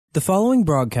The following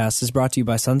broadcast is brought to you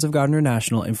by Sons of God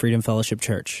International and Freedom Fellowship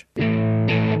Church. Hello,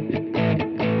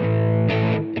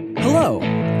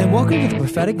 and welcome to the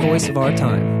prophetic voice of our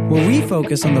time, where we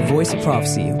focus on the voice of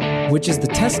prophecy, which is the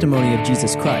testimony of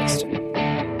Jesus Christ.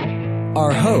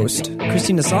 Our host,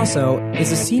 Christina Sasso,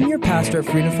 is a senior pastor at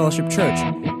Freedom Fellowship Church.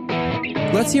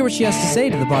 Let's hear what she has to say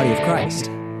to the body of Christ.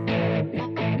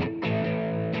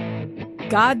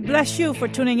 God bless you for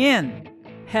tuning in.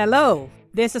 Hello.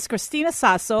 This is Christina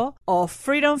Sasso of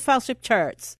Freedom Fellowship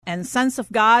Church and Sons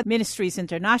of God Ministries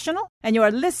International, and you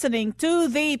are listening to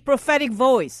the prophetic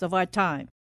voice of our time.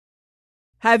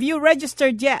 Have you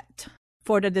registered yet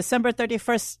for the December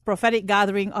 31st prophetic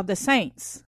gathering of the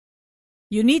saints?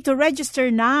 You need to register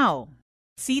now.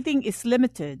 Seating is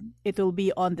limited. It will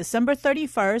be on December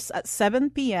 31st at 7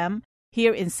 p.m.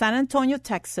 here in San Antonio,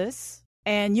 Texas,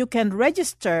 and you can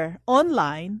register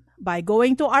online by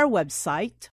going to our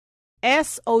website,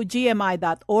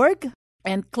 sogmi.org,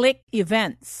 and click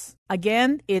events.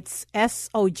 Again, it's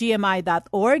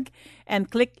sogmi.org and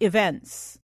click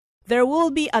events. There will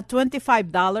be a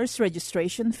 $25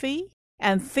 registration fee,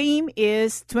 and theme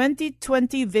is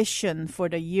 2020 Vision for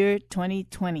the year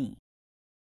 2020.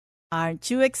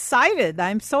 Aren't you excited?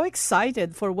 I'm so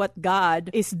excited for what God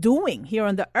is doing here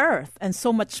on the earth and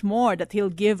so much more that He'll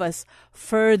give us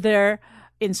further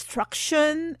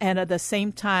instruction and at the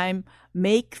same time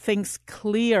make things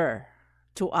clear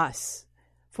to us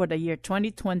for the year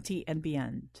 2020 and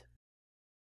beyond.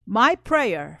 My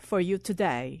prayer for you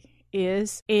today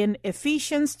is in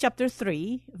Ephesians chapter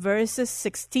 3, verses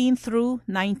 16 through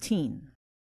 19.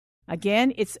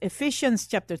 Again, it's Ephesians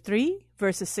chapter 3,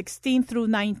 verses 16 through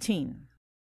 19.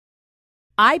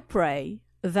 I pray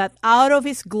that out of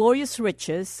His glorious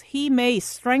riches He may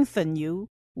strengthen you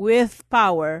with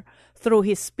power through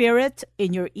His Spirit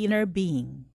in your inner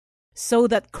being, so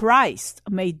that Christ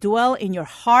may dwell in your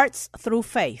hearts through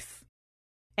faith.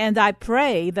 And I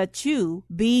pray that you,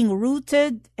 being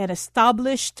rooted and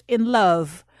established in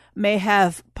love, may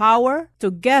have power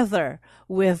together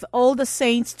with all the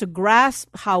saints to grasp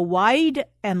how wide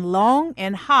and long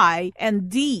and high and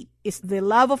deep is the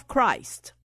love of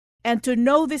Christ, and to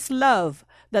know this love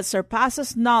that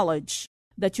surpasses knowledge,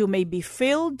 that you may be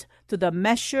filled to the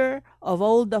measure of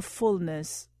all the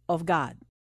fullness of God.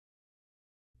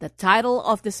 The title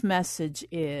of this message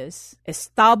is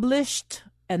Established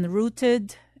and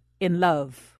Rooted in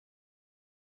Love.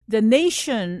 The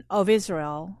nation of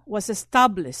Israel was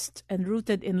established and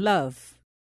rooted in love.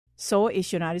 So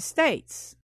is United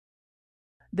States.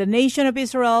 The nation of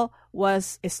Israel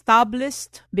was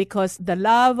established because the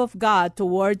love of God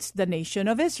towards the nation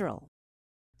of Israel.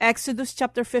 Exodus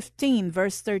chapter 15,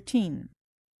 verse 13.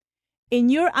 In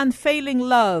your unfailing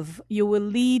love, you will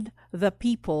lead the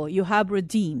people you have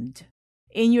redeemed.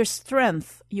 In your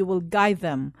strength, you will guide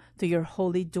them to your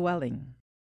holy dwelling.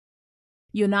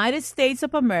 United States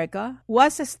of America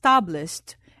was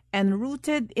established and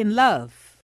rooted in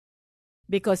love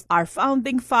because our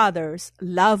founding fathers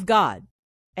loved God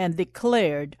and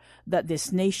declared that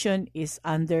this nation is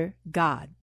under God.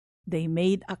 They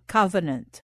made a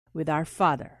covenant with our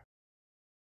Father.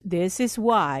 This is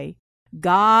why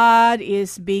God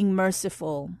is being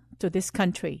merciful to this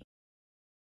country.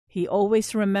 He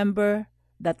always remembered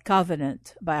that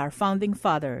covenant by our founding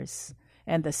fathers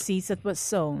and the seeds that was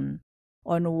sown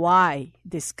on why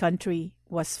this country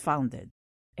was founded.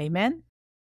 Amen?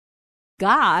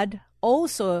 God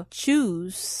also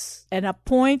choose and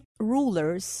appoint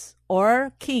rulers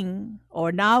or king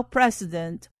or now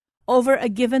president over a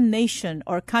given nation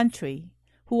or country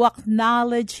who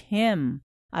acknowledge Him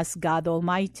as God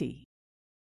Almighty.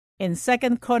 In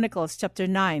 2 Chronicles chapter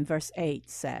 9, verse 8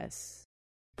 says,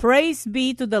 Praise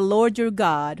be to the Lord your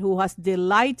God, who has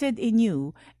delighted in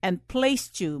you and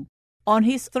placed you on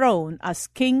His throne as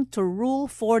king to rule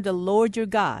for the Lord your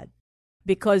God.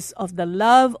 Because of the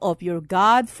love of your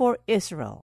God for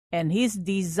Israel and His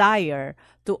desire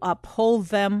to uphold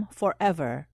them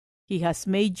forever, He has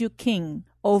made you king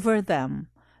over them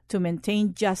to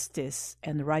maintain justice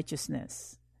and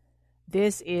righteousness.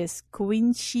 This is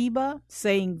Queen Sheba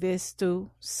saying this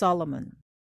to Solomon.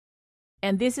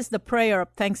 And this is the prayer of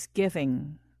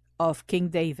thanksgiving of King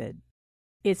David.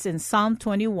 It's in Psalm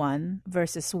 21,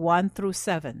 verses 1 through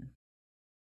 7.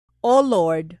 O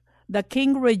Lord, the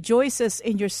king rejoices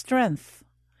in your strength.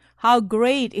 How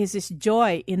great is his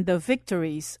joy in the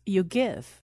victories you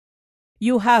give.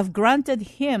 You have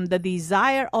granted him the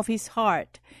desire of his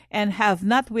heart and have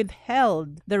not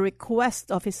withheld the request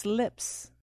of his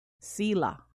lips.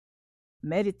 Selah.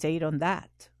 Meditate on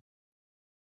that.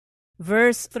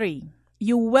 Verse 3.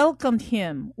 You welcomed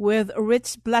him with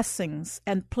rich blessings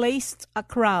and placed a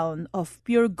crown of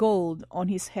pure gold on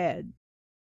his head.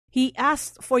 He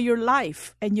asked for your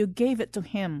life, and you gave it to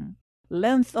him,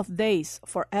 length of days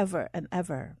forever and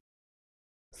ever.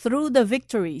 Through the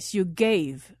victories you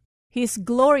gave, his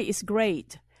glory is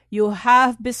great. You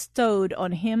have bestowed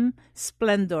on him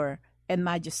splendor and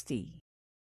majesty.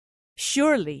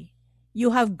 Surely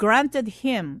you have granted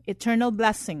him eternal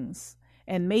blessings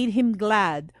and made him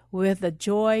glad with the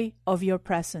joy of your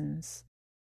presence.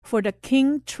 For the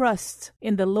king trusts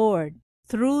in the Lord.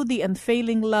 Through the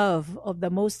unfailing love of the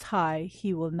Most High,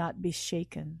 he will not be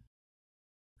shaken.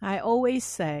 I always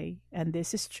say, and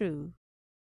this is true,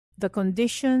 the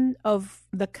condition of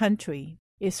the country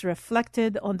is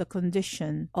reflected on the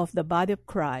condition of the body of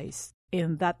Christ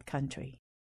in that country.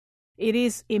 It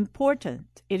is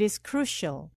important, it is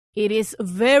crucial, it is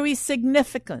very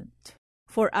significant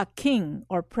for a king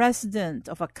or president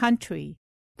of a country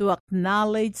to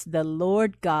acknowledge the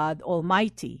Lord God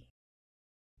Almighty,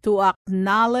 to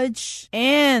acknowledge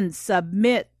and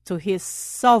submit to his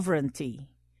sovereignty,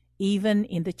 even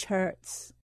in the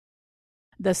church.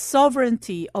 The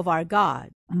sovereignty of our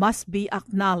God must be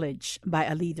acknowledged by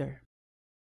a leader.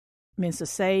 It means to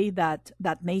say that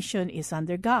that nation is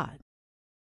under God.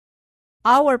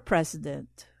 Our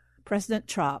president, President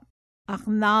Trump,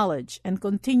 acknowledge and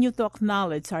continue to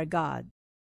acknowledge our God,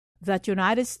 that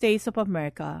United States of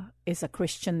America is a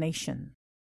Christian nation.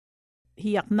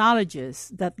 He acknowledges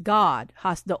that God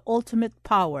has the ultimate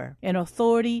power and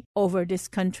authority over this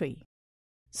country.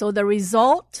 So the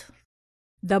result,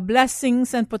 the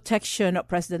blessings and protection of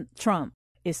President Trump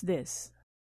is this: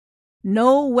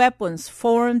 no weapons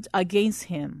formed against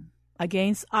him,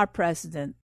 against our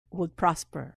president, would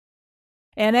prosper.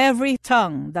 And every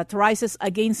tongue that rises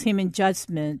against him in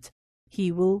judgment,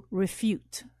 he will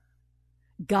refute.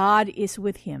 God is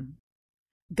with him.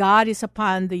 God is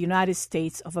upon the United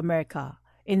States of America,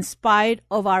 in spite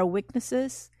of our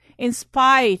weaknesses, in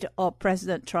spite of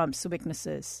President Trump's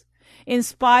weaknesses, in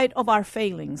spite of our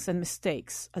failings and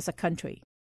mistakes as a country.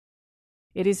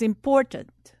 It is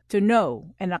important to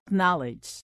know and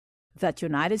acknowledge that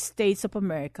United States of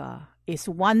America is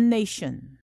one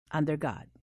nation under God.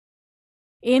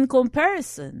 In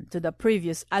comparison to the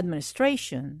previous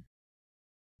administration,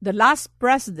 the last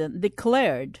president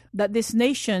declared that this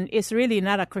nation is really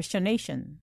not a Christian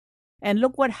nation. And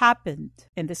look what happened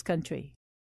in this country.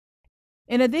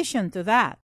 In addition to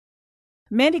that,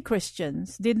 many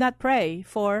Christians did not pray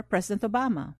for President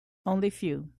Obama, only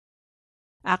few.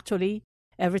 Actually,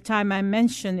 every time I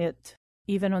mention it,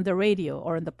 even on the radio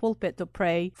or in the pulpit, to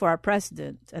pray for our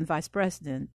president and vice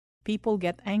president, people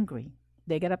get angry.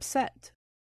 They get upset.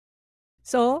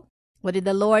 So, what did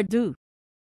the Lord do?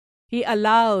 He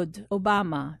allowed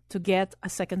Obama to get a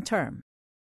second term.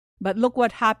 But look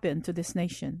what happened to this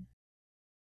nation.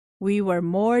 We were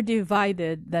more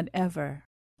divided than ever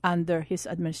under his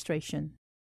administration.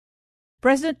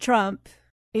 President Trump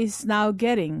is now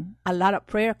getting a lot of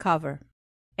prayer cover,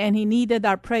 and he needed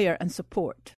our prayer and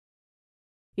support.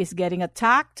 He's getting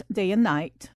attacked day and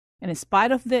night, and in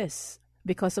spite of this,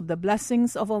 because of the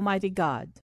blessings of Almighty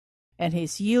God and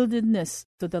his yieldedness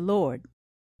to the Lord,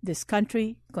 this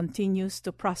country continues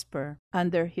to prosper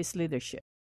under his leadership.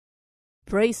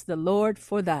 Praise the Lord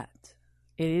for that.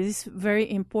 It is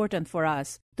very important for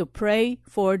us to pray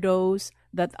for those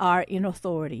that are in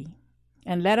authority.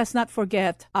 And let us not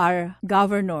forget our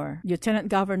governor, lieutenant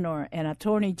governor, and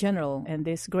attorney general in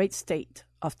this great state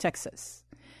of Texas.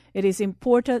 It is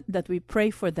important that we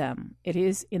pray for them. It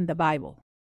is in the Bible.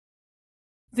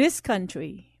 This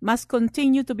country must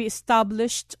continue to be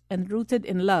established and rooted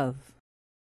in love.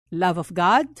 Love of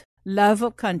God, love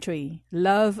of country,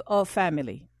 love of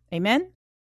family. Amen?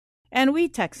 And we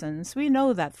Texans, we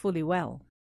know that fully well.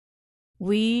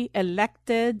 We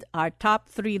elected our top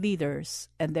 3 leaders,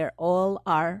 and they're all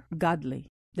are godly.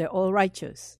 They're all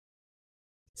righteous.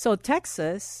 So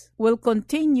Texas will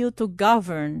continue to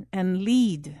govern and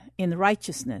lead in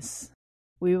righteousness.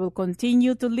 We will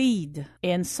continue to lead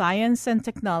in science and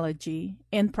technology,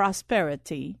 in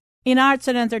prosperity, in arts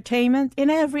and entertainment, in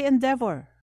every endeavor.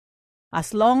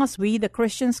 As long as we, the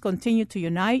Christians, continue to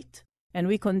unite and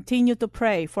we continue to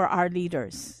pray for our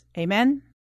leaders. Amen?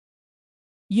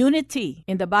 Unity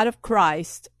in the body of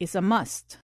Christ is a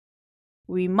must.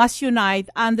 We must unite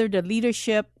under the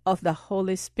leadership of the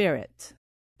Holy Spirit.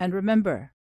 And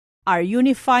remember, our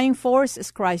unifying force is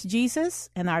Christ Jesus,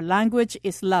 and our language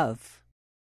is love.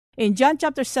 In John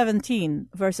chapter 17,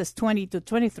 verses 20 to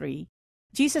 23,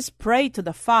 Jesus prayed to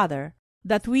the Father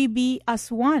that we be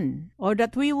as one, or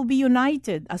that we will be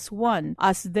united as one,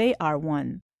 as they are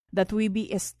one, that we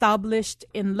be established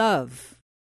in love.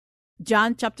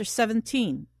 John chapter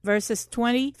 17, verses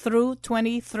 20 through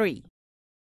 23.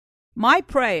 My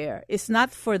prayer is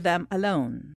not for them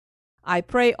alone. I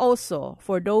pray also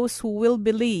for those who will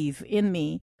believe in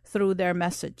me through their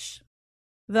message,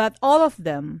 that all of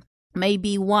them may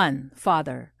be one,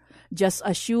 Father, just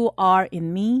as you are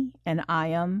in me and I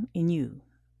am in you.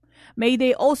 May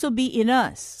they also be in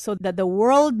us, so that the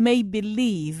world may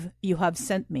believe you have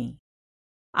sent me.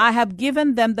 I have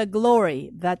given them the glory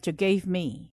that you gave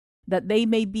me, that they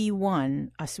may be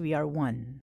one as we are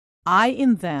one. I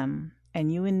in them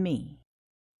and you in me.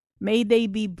 May they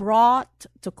be brought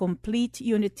to complete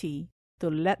unity to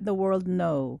let the world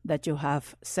know that you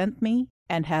have sent me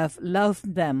and have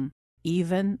loved them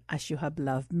even as you have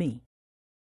loved me.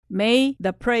 May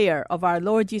the prayer of our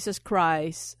Lord Jesus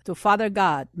Christ to Father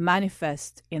God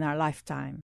manifest in our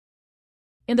lifetime.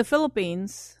 In the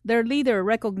Philippines, their leader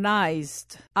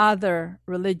recognized other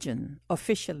religion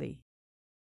officially,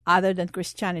 other than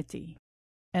Christianity.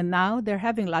 And now they're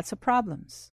having lots of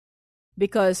problems.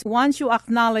 Because once you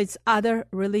acknowledge other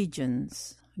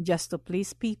religions just to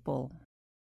please people,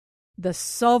 the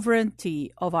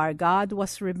sovereignty of our God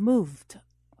was removed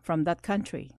from that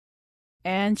country.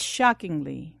 And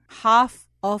shockingly, half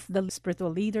of the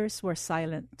spiritual leaders were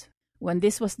silent when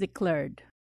this was declared.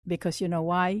 Because you know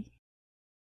why?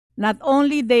 Not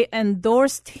only they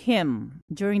endorsed him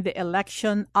during the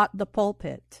election at the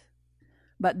pulpit,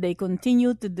 but they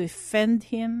continued to defend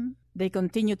him. They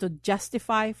continue to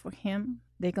justify for him.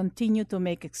 They continue to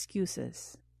make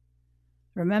excuses.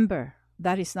 Remember,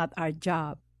 that is not our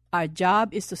job. Our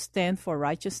job is to stand for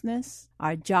righteousness.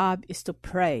 Our job is to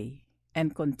pray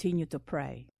and continue to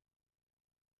pray.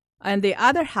 And the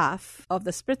other half of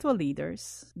the spiritual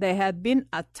leaders, they had been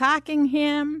attacking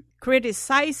him,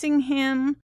 criticizing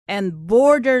him, and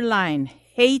borderline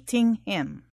hating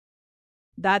him.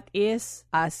 That is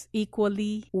as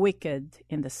equally wicked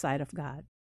in the sight of God.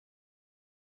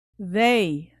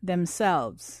 They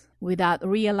themselves, without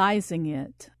realizing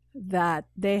it, that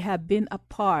they have been a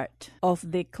part of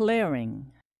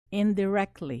declaring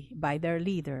indirectly by their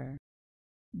leader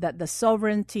that the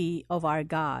sovereignty of our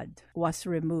God was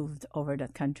removed over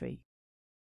that country.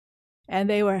 And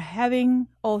they were having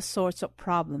all sorts of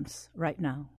problems right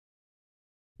now.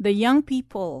 The young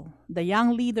people, the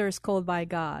young leaders called by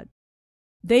God,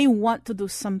 they want to do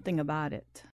something about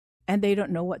it, and they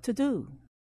don't know what to do.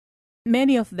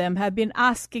 Many of them have been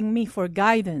asking me for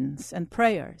guidance and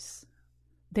prayers.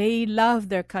 They love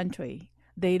their country.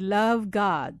 They love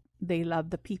God. They love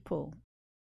the people.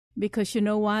 Because you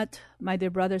know what, my dear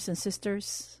brothers and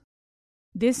sisters?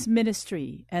 This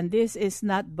ministry, and this is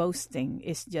not boasting,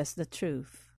 is just the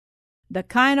truth. The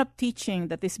kind of teaching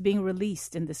that is being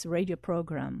released in this radio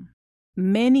program,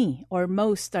 many or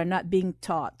most are not being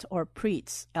taught or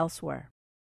preached elsewhere,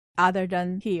 other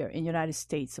than here in the United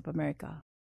States of America.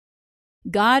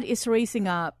 God is raising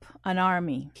up an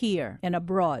army here and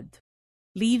abroad,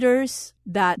 leaders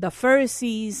that the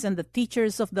Pharisees and the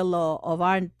teachers of the law of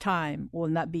our time will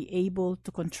not be able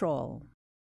to control.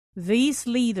 These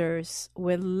leaders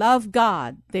will love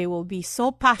God. They will be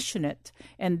so passionate,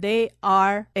 and they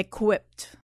are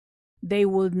equipped. They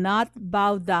will not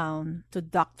bow down to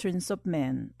doctrines of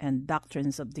men and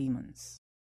doctrines of demons.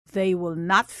 They will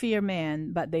not fear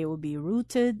man, but they will be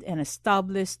rooted and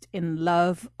established in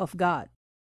love of God.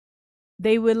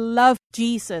 They will love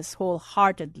Jesus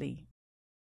wholeheartedly.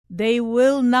 They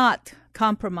will not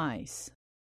compromise.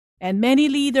 And many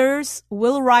leaders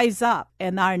will rise up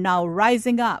and are now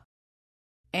rising up.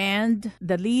 And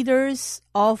the leaders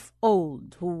of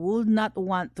old who would not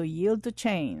want to yield to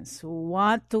chains, who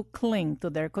want to cling to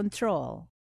their control,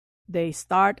 they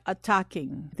start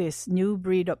attacking this new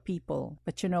breed of people.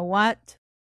 But you know what?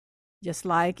 Just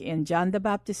like in John the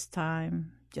Baptist's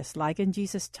time, just like in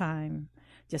Jesus' time,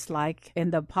 just like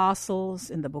in the apostles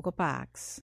in the book of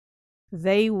Acts,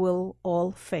 they will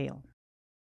all fail.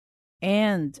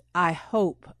 And I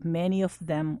hope many of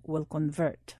them will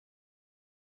convert.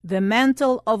 The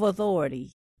mantle of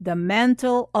authority, the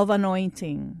mantle of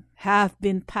anointing have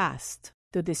been passed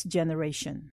to this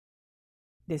generation.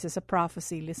 This is a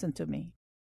prophecy, listen to me.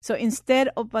 So instead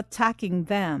of attacking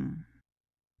them,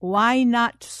 why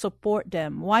not support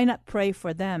them? Why not pray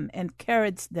for them,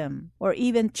 encourage them, or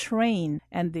even train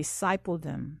and disciple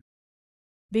them?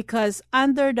 Because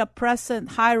under the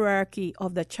present hierarchy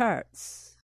of the church,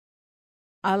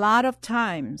 a lot of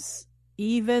times,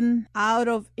 even out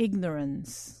of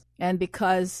ignorance and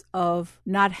because of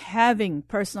not having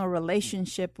personal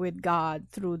relationship with God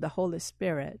through the Holy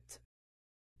Spirit,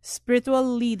 spiritual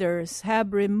leaders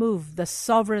have removed the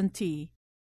sovereignty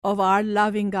of our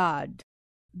loving God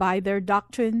by their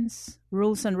doctrines,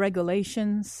 rules and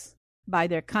regulations, by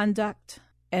their conduct,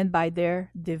 and by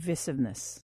their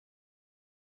divisiveness.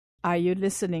 Are you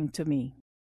listening to me?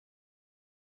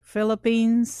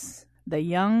 Philippines, the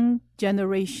young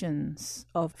generations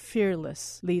of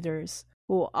fearless leaders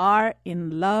who are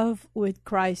in love with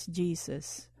Christ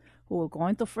Jesus, who are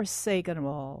going to forsake it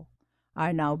all,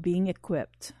 are now being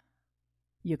equipped.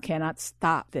 You cannot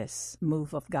stop this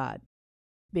move of God.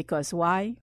 Because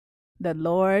why? The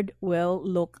Lord will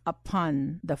look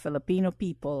upon the Filipino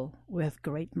people with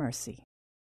great mercy.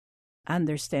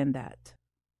 Understand that.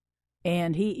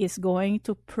 And He is going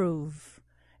to prove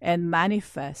and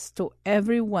manifest to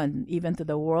everyone, even to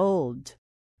the world,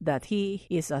 that He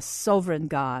is a sovereign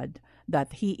God,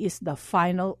 that He is the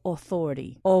final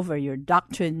authority over your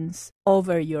doctrines,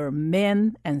 over your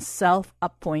men and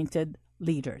self-appointed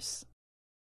leaders.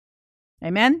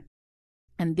 Amen?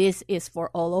 And this is for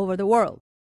all over the world.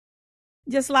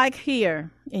 Just like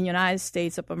here in the United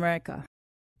States of America,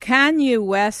 Kanye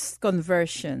West's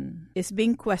conversion is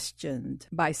being questioned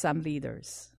by some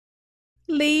leaders.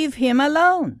 Leave him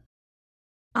alone.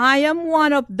 I am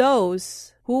one of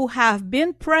those who have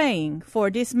been praying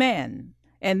for this man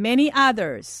and many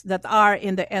others that are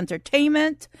in the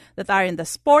entertainment, that are in the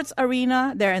sports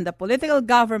arena, they're in the political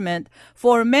government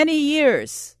for many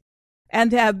years,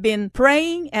 and have been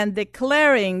praying and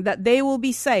declaring that they will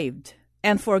be saved,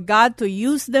 and for God to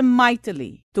use them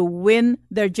mightily to win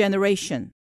their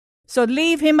generation. So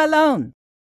leave him alone.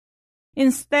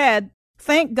 Instead,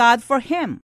 thank God for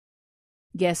him.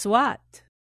 Guess what?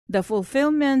 The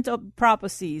fulfillment of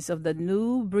prophecies of the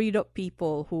new breed of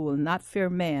people who will not fear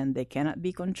man, they cannot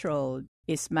be controlled,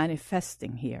 is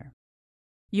manifesting here.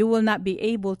 You will not be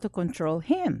able to control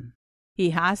him. He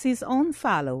has his own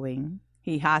following.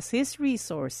 He has his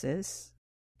resources.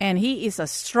 And he is a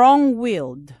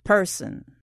strong-willed person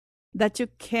that you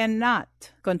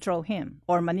cannot control him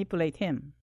or manipulate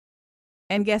him.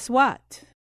 And guess what?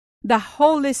 The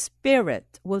Holy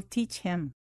Spirit will teach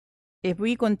him if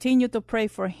we continue to pray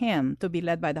for him to be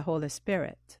led by the Holy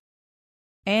Spirit.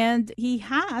 And he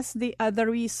has the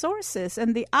other resources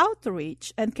and the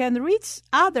outreach and can reach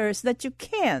others that you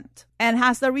can't, and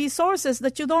has the resources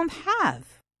that you don't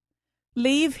have.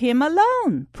 Leave him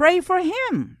alone. Pray for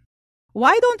him.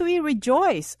 Why don't we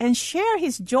rejoice and share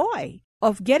his joy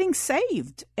of getting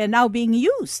saved and now being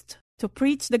used to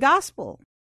preach the gospel?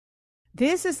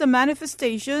 This is the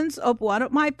manifestations of one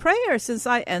of my prayers since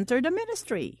I entered the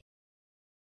ministry.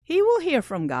 He will hear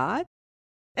from God,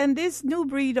 and this new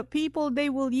breed of people, they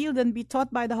will yield and be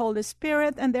taught by the Holy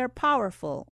Spirit, and they're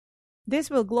powerful. This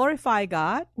will glorify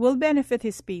God, will benefit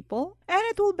his people, and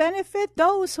it will benefit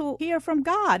those who hear from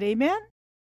God. Amen?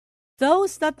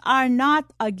 Those that are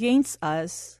not against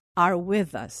us are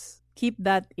with us. Keep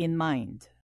that in mind.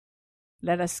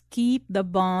 Let us keep the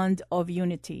bond of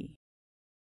unity.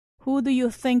 Who do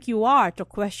you think you are to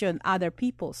question other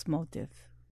people's motive?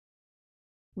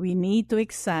 We need to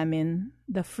examine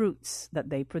the fruits that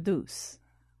they produce.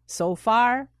 So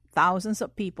far, thousands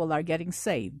of people are getting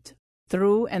saved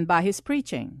through and by his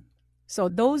preaching. So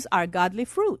those are godly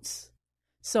fruits.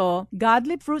 So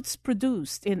godly fruits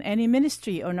produced in any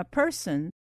ministry or in a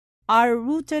person are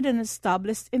rooted and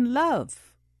established in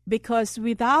love. Because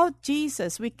without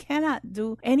Jesus, we cannot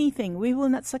do anything. We will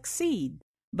not succeed.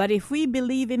 But if we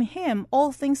believe in him,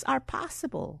 all things are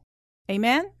possible.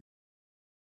 Amen?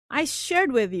 I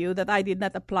shared with you that I did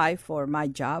not apply for my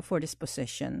job for this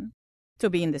position, to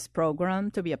be in this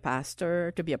program, to be a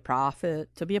pastor, to be a prophet,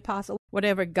 to be an apostle,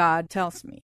 whatever God tells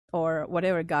me, or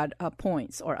whatever God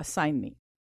appoints or assign me.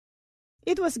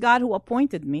 It was God who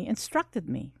appointed me, instructed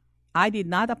me. I did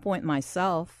not appoint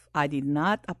myself. I did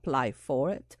not apply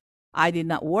for it. I did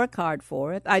not work hard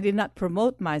for it. I did not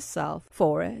promote myself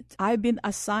for it. I've been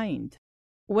assigned.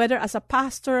 Whether as a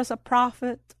pastor, as a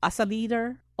prophet, as a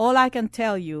leader, all I can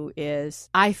tell you is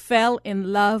I fell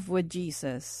in love with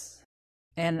Jesus,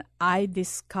 and I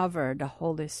discovered the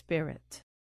Holy Spirit,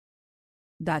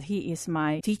 that he is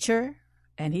my teacher,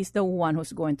 and he's the one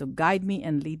who's going to guide me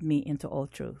and lead me into all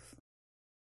truth.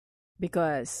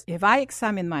 Because if I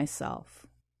examine myself,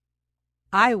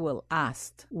 I will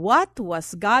ask, what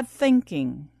was God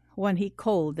thinking when he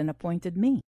called and appointed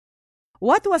me?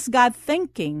 What was God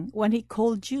thinking when he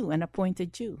called you and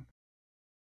appointed you?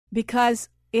 Because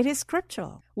it is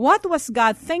scriptural. What was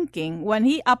God thinking when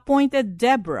he appointed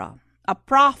Deborah, a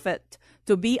prophet,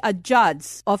 to be a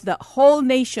judge of the whole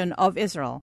nation of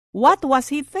Israel? What was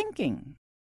he thinking?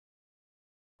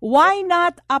 Why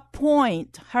not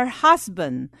appoint her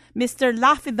husband, Mr.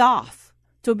 Laphidoth,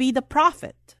 to be the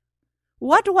prophet?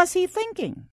 What was he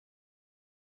thinking?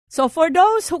 So for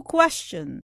those who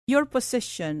question your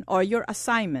position or your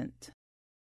assignment.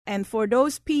 And for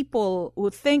those people who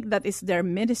think that it's their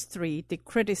ministry to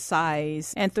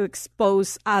criticize and to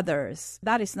expose others,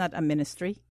 that is not a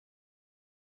ministry.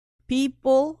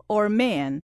 People or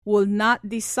men will not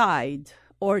decide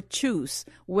or choose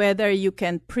whether you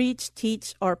can preach,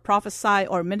 teach, or prophesy,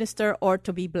 or minister, or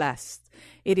to be blessed.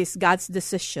 It is God's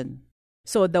decision.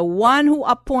 So the one who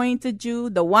appointed you,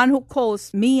 the one who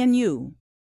calls me and you,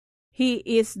 He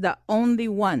is the only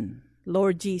one.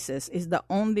 Lord Jesus is the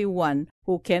only one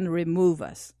who can remove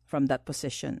us from that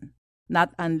position,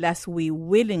 not unless we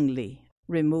willingly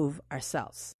remove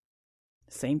ourselves.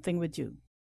 Same thing with you.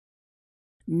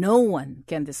 No one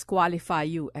can disqualify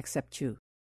you except you.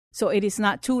 So it is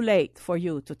not too late for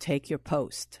you to take your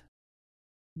post.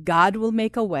 God will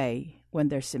make a way when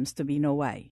there seems to be no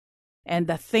way. And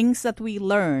the things that we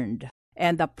learned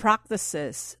and the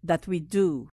practices that we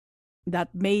do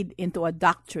that made into a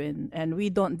doctrine, and we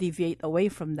don't deviate away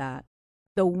from that,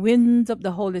 the wind of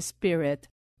the Holy Spirit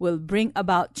will bring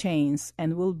about change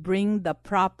and will bring the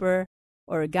proper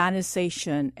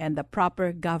organization and the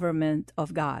proper government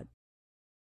of God.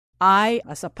 I,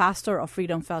 as a pastor of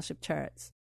Freedom Fellowship Church,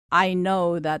 I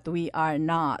know that we are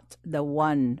not the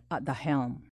one at the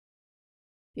helm.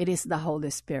 It is the Holy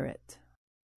Spirit.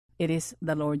 It is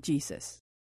the Lord Jesus.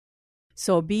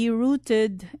 So be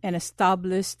rooted and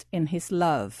established in His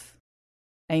love.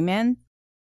 Amen?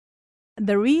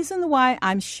 The reason why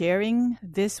I'm sharing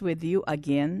this with you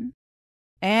again,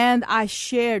 and I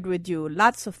shared with you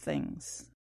lots of things,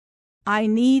 I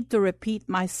need to repeat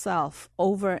myself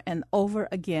over and over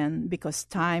again because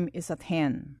time is at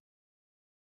hand.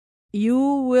 You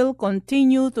will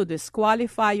continue to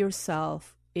disqualify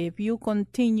yourself if you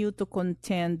continue to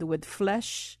contend with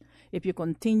flesh, if you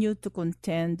continue to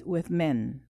contend with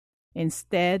men.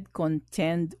 Instead,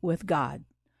 contend with God.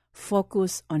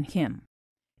 Focus on Him.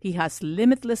 He has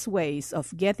limitless ways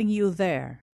of getting you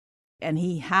there, and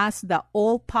He has the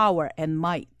all power and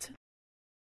might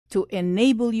to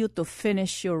enable you to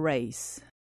finish your race,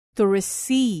 to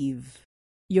receive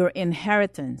your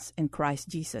inheritance in Christ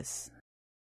Jesus.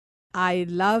 I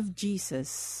love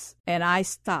Jesus, and I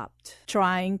stopped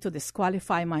trying to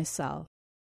disqualify myself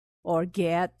or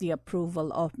get the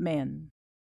approval of men.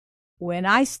 When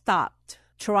I stopped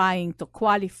trying to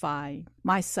qualify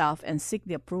myself and seek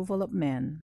the approval of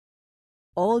men,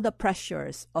 all the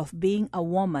pressures of being a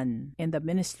woman in the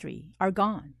ministry are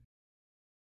gone.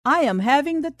 I am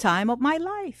having the time of my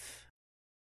life.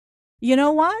 You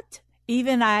know what?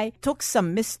 Even I took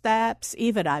some missteps,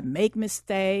 even I make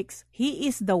mistakes, He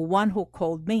is the one who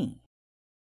called me.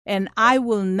 And I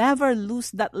will never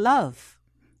lose that love.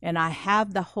 And I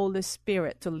have the Holy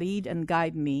Spirit to lead and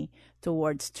guide me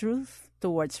towards truth,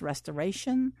 towards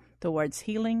restoration, towards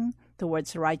healing,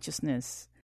 towards righteousness.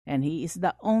 And He is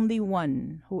the only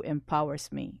one who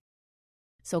empowers me.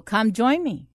 So come join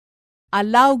me.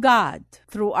 Allow God,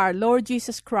 through our Lord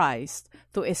Jesus Christ,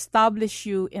 to establish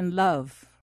you in love.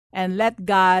 And let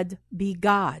God be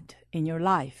God in your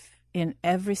life, in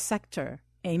every sector.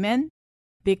 Amen?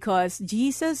 Because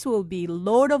Jesus will be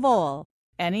Lord of all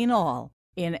and in all,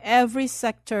 in every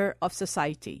sector of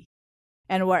society.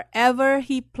 And wherever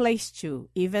He placed you,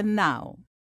 even now,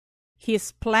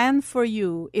 His plan for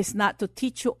you is not to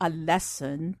teach you a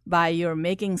lesson by your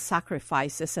making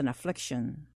sacrifices and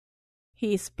affliction.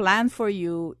 His plan for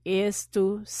you is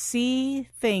to see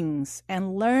things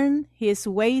and learn His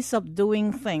ways of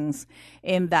doing things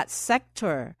in that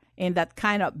sector, in that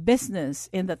kind of business,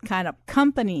 in that kind of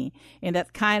company, in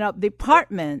that kind of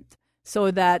department, so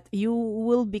that you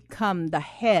will become the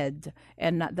head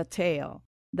and not the tail,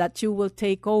 that you will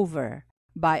take over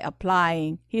by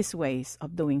applying His ways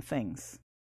of doing things.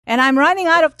 And I'm running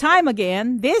out of time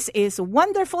again. This is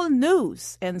wonderful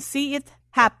news, and see it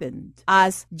happened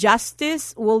as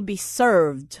justice will be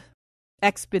served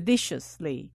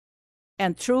expeditiously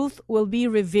and truth will be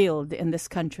revealed in this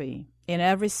country, in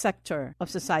every sector of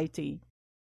society.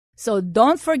 So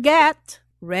don't forget,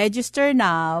 register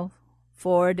now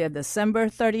for the December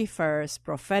 31st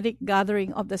Prophetic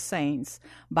Gathering of the Saints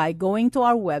by going to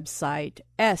our website,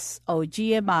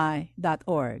 sogmi.org,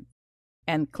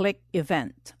 and click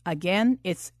Event. Again,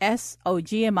 it's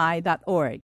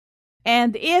sogmi.org.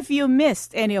 And if you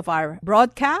missed any of our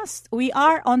broadcasts, we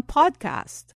are on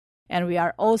podcast, and we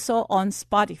are also on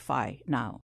Spotify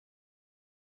now.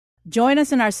 Join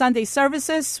us in our Sunday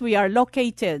services. We are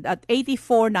located at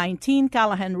 8419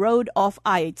 Callahan Road off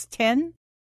IH-10.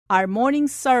 Our morning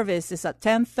service is at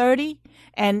 10:30,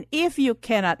 and if you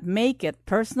cannot make it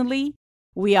personally,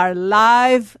 we are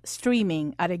live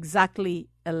streaming at exactly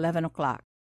 11 o'clock.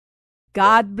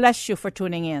 God bless you for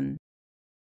tuning in.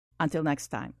 Until next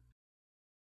time.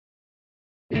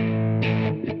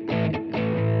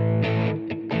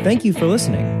 Thank you for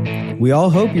listening. We all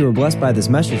hope you were blessed by this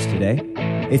message today.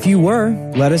 If you were,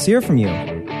 let us hear from you.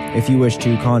 If you wish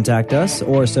to contact us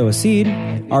or sow a seed,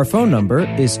 our phone number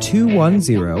is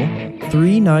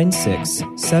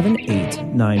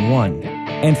 210-396-7891.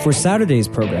 And for Saturday's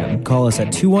program, call us at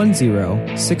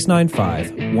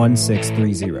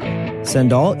 210-695-1630.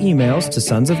 Send all emails to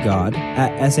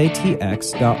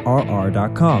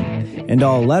sonsofgod@satx.rr.com and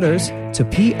all letters to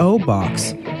P.O.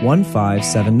 Box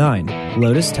 1579,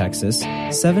 Lotus, Texas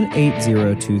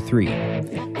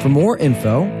 78023. For more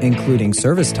info, including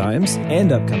service times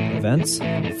and upcoming events,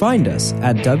 find us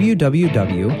at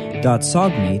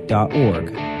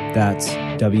www.sogmi.org. That's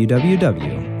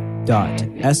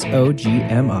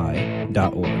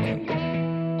www.sogmi.org.